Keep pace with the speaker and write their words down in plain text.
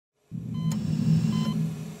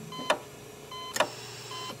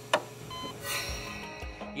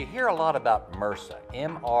You hear a lot about MRSA,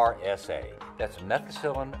 MRSA. That's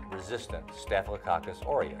Methicillin-resistant Staphylococcus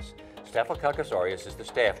aureus. Staphylococcus aureus is the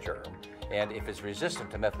staph germ, and if it's resistant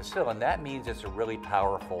to methicillin, that means it's a really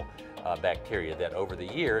powerful bacteria that over the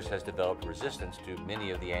years has developed resistance to many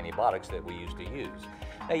of the antibiotics that we used to use.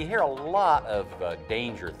 Now you hear a lot of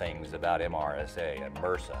danger things about MRSA and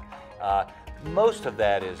MRSA. Most of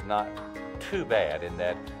that is not too bad in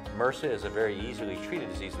that MRSA is a very easily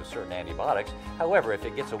treated disease with certain antibiotics. However, if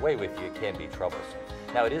it gets away with you, it can be troublesome.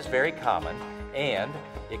 Now it is very common, and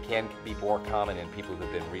it can be more common in people who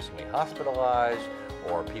have been recently hospitalized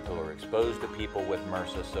or people who are exposed to people with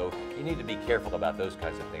MRSA, so you need to be careful about those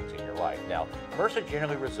kinds of things in your life. Now, MRSA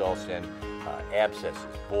generally results in abscesses,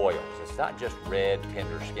 boils. It's not just red,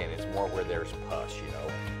 tender skin. It's more where there's pus,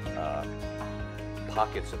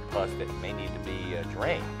 pockets of pus that may need to be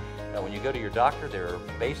drained. Now, when you go to your doctor, there are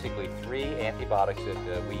basically 3 antibiotics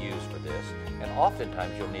that we use for this, and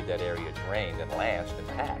oftentimes you'll need that area drained and lanced and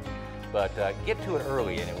packed. But get to it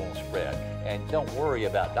early and it won't spread. And don't worry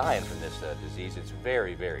about dying from this disease. It's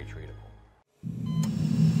very, very treatable.